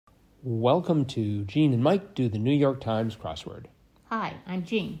Welcome to Gene and Mike do the New York Times crossword. Hi, I'm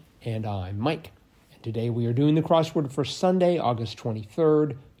Jean. And I'm Mike. And today we are doing the crossword for Sunday, August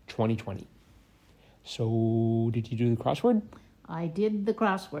 23rd, 2020. So, did you do the crossword? I did the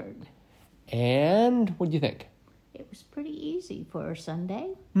crossword. And what do you think? It was pretty easy for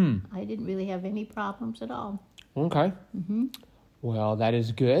Sunday. I didn't really have any problems at all. Okay. Well, that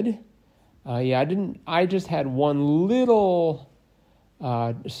is good. I just had one little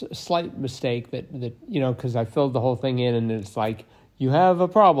slight mistake that because I filled the whole thing in and it's like, you have a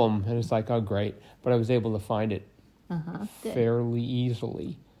problem. And it's like, oh, great. But I was able to find it fairly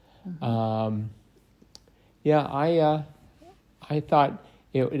easily. I thought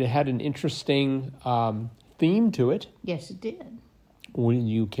it had an interesting theme to it. Yes, it did. Would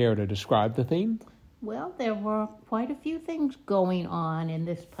you care to describe the theme? Well, there were quite a few things going on in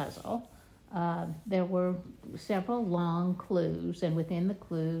this puzzle. There were several long clues, and within the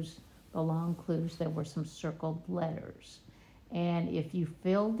long clues, there were some circled letters. And if you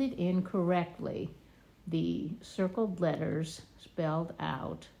filled it in correctly, the circled letters spelled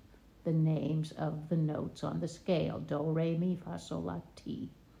out the names of the notes on the scale, do, re, mi, fa, sol, la, ti.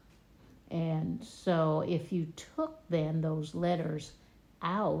 And so if you took then those letters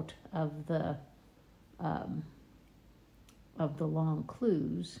out of the long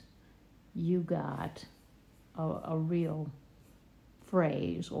clues, you got a real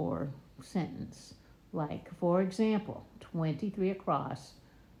phrase or sentence. Like, for example, 23 across,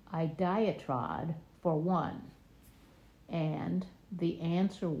 I diatrod for one. And the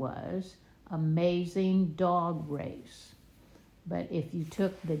answer was amazing dog race. But if you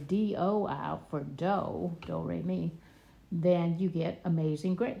took the D-O out for do, re, mi, then you get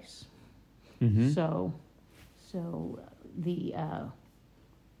amazing grace. So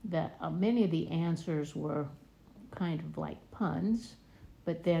many of the answers were kind of like puns,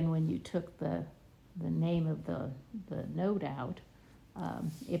 but then when you took the name of the note out,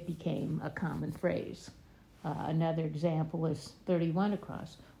 it became a common phrase. Another example is 31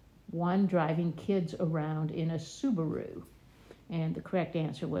 across. One driving kids around in a Subaru. And the correct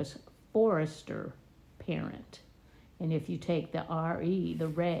answer was Forester parent. And if you take the R-E, the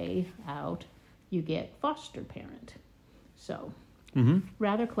ray, out, you get foster parent. So,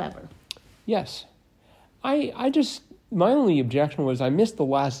 rather clever. Yes. My only objection was I missed the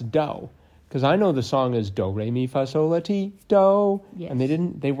last do, because I know the song is do, re, mi, fa, sol, la, ti, do, Yes.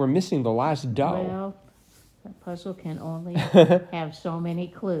 and they were missing the last do. Well, the puzzle can only have so many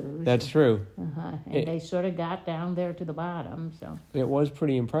clues. That's true. And they sort of got down there to the bottom, so. It was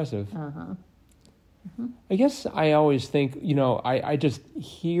pretty impressive. I guess I always think, I just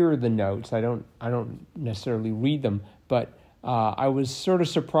hear the notes. I don't necessarily read them, but I was sort of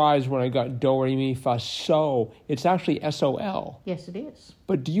surprised when I got do, re, mi, fa, so. It's actually S-O-L. Yes, it is.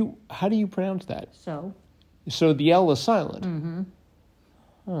 But how do you pronounce that? So. So the L is silent.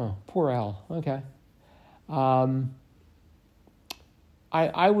 Oh, poor L. Okay. What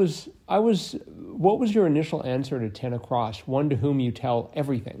was your initial answer to 10 across? One to whom you tell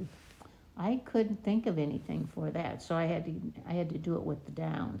everything. I couldn't think of anything for that, so I had to do it with the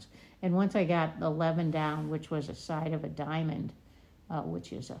downs. And once I got 11 down, which was a side of a diamond,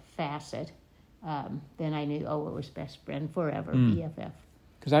 which is a facet, then I knew, it was best friend forever, BFF.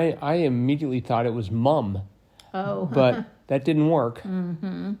 Because I immediately thought it was mum. Oh. But that didn't work.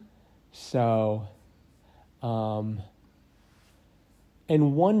 So, and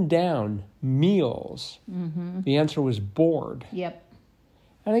one down, meals. The answer was board. Yep.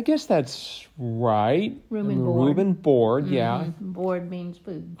 And I guess that's right. Room and board. Room and board, yeah. Board means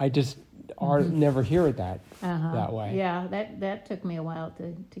food. I just never hear it that way. Yeah, that took me a while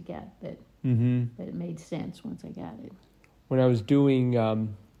to get, but it made sense once I got it. When I was doing,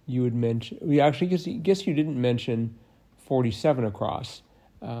 you had mentioned, we actually guess you didn't mention 47 across,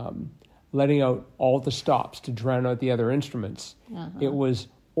 letting out all the stops to drown out the other instruments. It was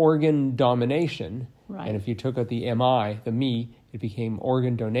organ domination. Right. And if you took out the MI, the me, it became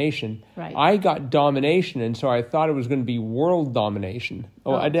organ donation. Right. I got domination, and so I thought it was going to be world domination.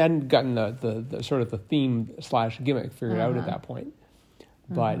 I hadn't gotten the sort of the theme / gimmick figured out at that point,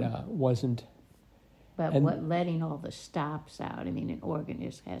 but wasn't. But letting all the stops out, I mean, an organ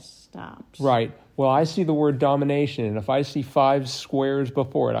has stops. Right. Well, I see the word domination, and if I see 5 squares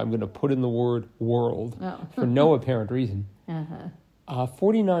before it, I'm going to put in the word world for no apparent reason.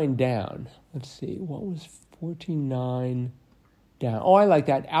 49 down. Let's see. What was 49 down? Oh, I like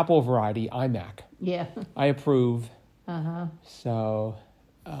that. Apple variety iMac. Yeah. I approve. So,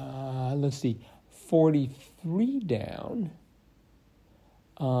 let's see. 43 down.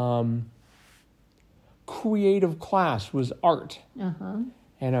 Creative class was art.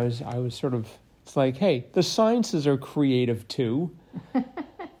 And I was sort of, it's like, hey, the sciences are creative too.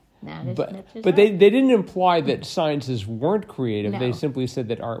 Not as But much as they art. didn't imply that sciences weren't creative. No. They simply said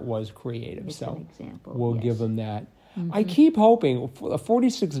that art was creative. It's So an example. we'll yes. give them that. I keep hoping,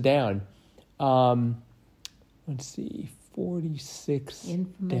 46 down. Let's see, 46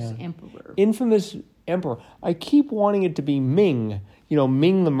 Infamous down. emperor. Infamous Emperor. I keep wanting it to be Ming.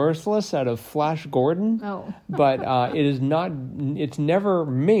 Ming the Merciless out of Flash Gordon. Oh, But it is not, it's never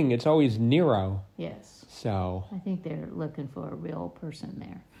Ming. It's always Nero. yes. So, I think they're looking for a real person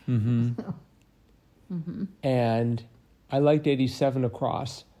there. and I liked 87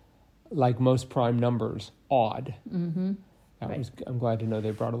 across, like most prime numbers, odd. Mm-hmm. That I'm glad to know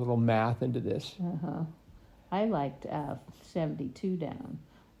they brought a little math into this. Uh-huh. I liked 72 down.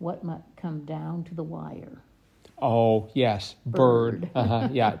 What might come down to the wire? Oh yes, Bird.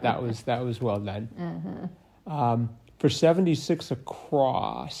 Yeah, that was well done. For 76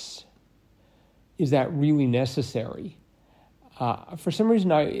 across, is that really necessary? For some reason,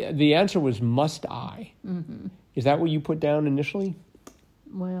 the answer was must I. Mm-hmm. Is that what you put down initially?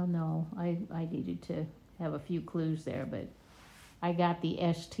 Well, no, I needed to have a few clues there, but I got the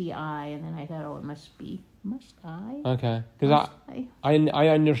STI, and then I thought, oh, it must be must I? Okay, because I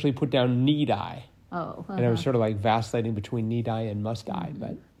initially put down need I, Oh, and I was sort of like vacillating between need I and must I,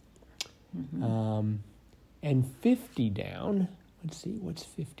 but and 50 down. Let's see, what's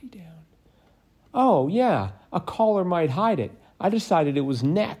 50 down? Oh yeah, a collar might hide it. I decided it was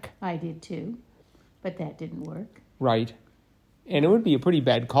neck. I did too, but that didn't work. Right. And it would be a pretty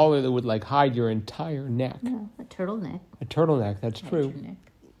bad collar that would like hide your entire neck. No, a turtleneck. A turtleneck, that's hides true. your neck.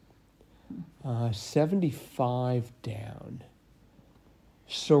 75 down.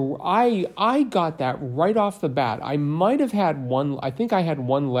 So I got that right off the bat. I might have had one, I think I had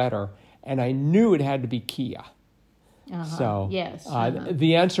one letter, and I knew it had to be Kia. So yes,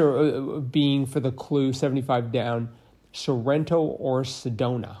 the answer being for the clue 75 down, Sorrento or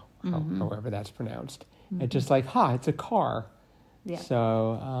Sedona, however that's pronounced. It's just like, it's a car. Yeah.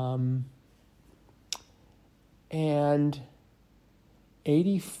 So, and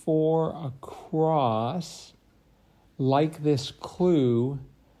 84 across, like this clue.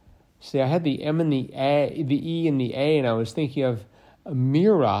 See, I had the M and the A, the E and the A, and I was thinking of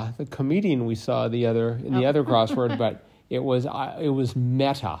Mira, the comedian we saw the other crossword, but it was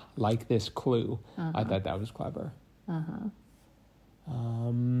meta, like this clue. I thought that was clever.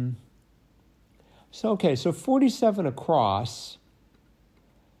 So 47 across.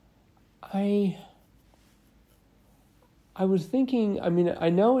 I was thinking, I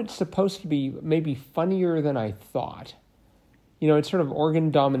know it's supposed to be maybe funnier than I thought. It's sort of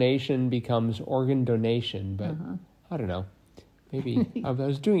organ domination becomes organ donation, but I don't know. Maybe I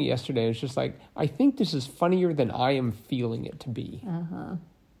was doing it yesterday. It was just like, I think this is funnier than I am feeling it to be.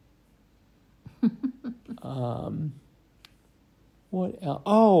 What else?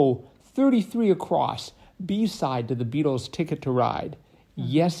 Oh, 33 across. B-side to the Beatles' Ticket to Ride.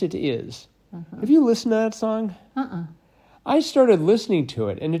 Yes, it is. Have you listened to that song? I started listening to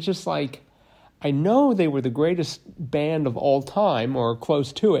it, and it's just like, I know they were the greatest band of all time, or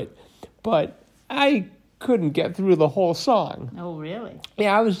close to it, but I couldn't get through the whole song. Oh, really?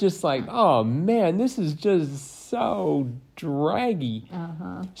 Yeah, I was just like, oh man, this is just so draggy.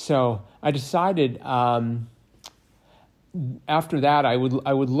 So I decided after that I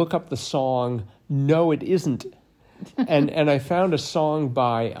would look up the song No It Isn't. and I found a song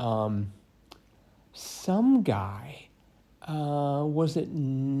by some guy. Was it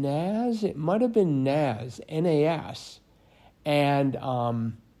Nas? It might have been Nas, Nas. And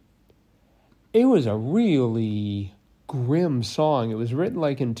it was a really grim song. It was written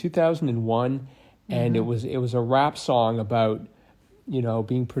like in 2001, and it was a rap song about,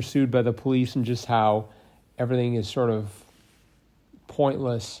 being pursued by the police and just how everything is sort of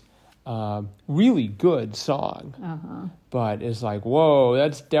pointless. Really good song. But it's like, whoa,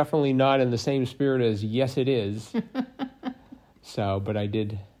 that's definitely not in the same spirit as Yes It Is. So, but I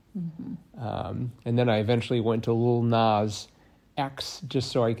did. And then I eventually went to Lil Nas X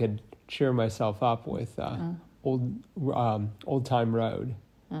just so I could cheer myself up with Old Time Road.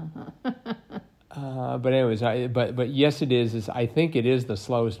 But anyways, but Yes It Is I think it is the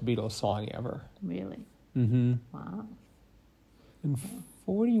slowest Beatles song ever. Really? Wow. And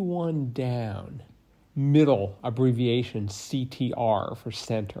 41 down, middle abbreviation CTR for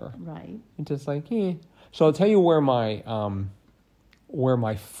center. Right. It's just like, So I'll tell you where my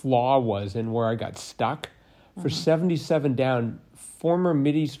flaw was and where I got stuck. For 77 down, former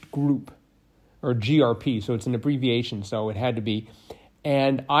Mideast Group, or GRP, so it's an abbreviation, so it had to be.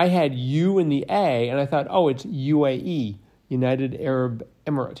 And I had U in the A, and I thought, it's UAE, United Arab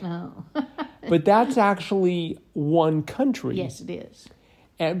Emirate. Oh, But that's actually one country. yes, it is.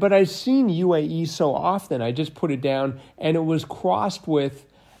 But I've seen UAE so often, I just put it down, and it was crossed with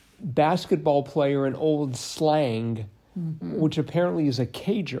basketball player in old slang, which apparently is a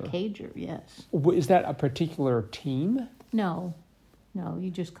cager. Cager, yes. Is that a particular team? No, you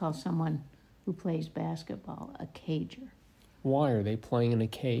just call someone who plays basketball a cager. Why are they playing in a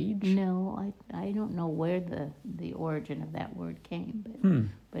cage? No, I don't know where the origin of that word came,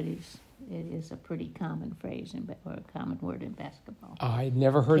 but it is a pretty common phrase or a common word in basketball. I'd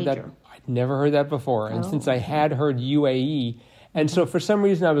never heard that. Cager. I'd never heard that before. And Oh, since I had heard UAE, and so for some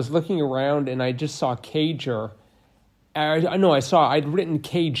reason I was looking around and I just saw cager. I know I'd written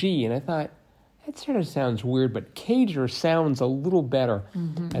KG, and I thought that sort of sounds weird, but cager sounds a little better,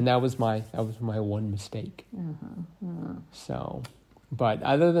 and that was my one mistake. So, but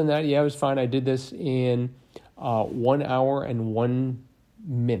other than that, yeah, it was fine. I did this in 1 hour and 1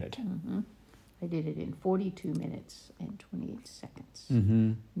 minute. I did it in 42 minutes and 28 seconds.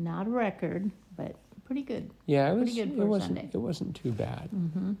 Mm-hmm. Not a record, but pretty good. Yeah, Pretty good for a wasn't Sunday. it wasn't too bad.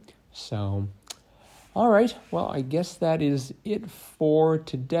 So, all right. Well, I guess that is it for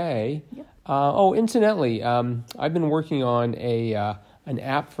today. Yep. Incidentally, I've been working on an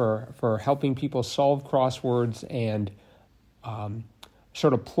app for helping people solve crosswords and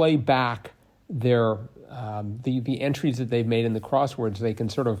sort of play back their the entries that they've made in the crosswords. They can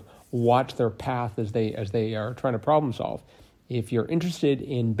sort of watch their path as they are trying to problem solve. If you're interested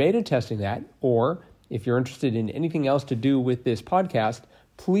in beta testing that, or if you're interested in anything else to do with this podcast,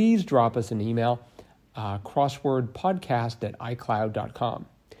 please drop us an email, crosswordpodcast@icloud.com.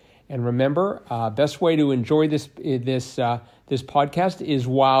 And remember, best way to enjoy this podcast is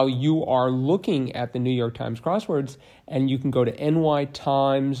while you are looking at the New York Times crosswords, and you can go to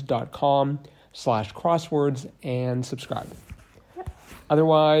nytimes.com/crosswords and subscribe.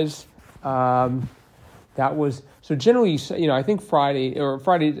 Otherwise, that was so. Generally, I think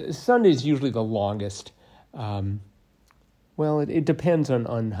Sunday is usually the longest. Well, it depends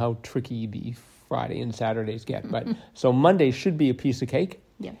on how tricky the Friday and Saturdays get, but so Monday should be a piece of cake.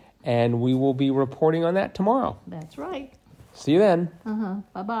 Yeah, And we will be reporting on that tomorrow. that's right. See you then.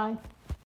 Bye-bye.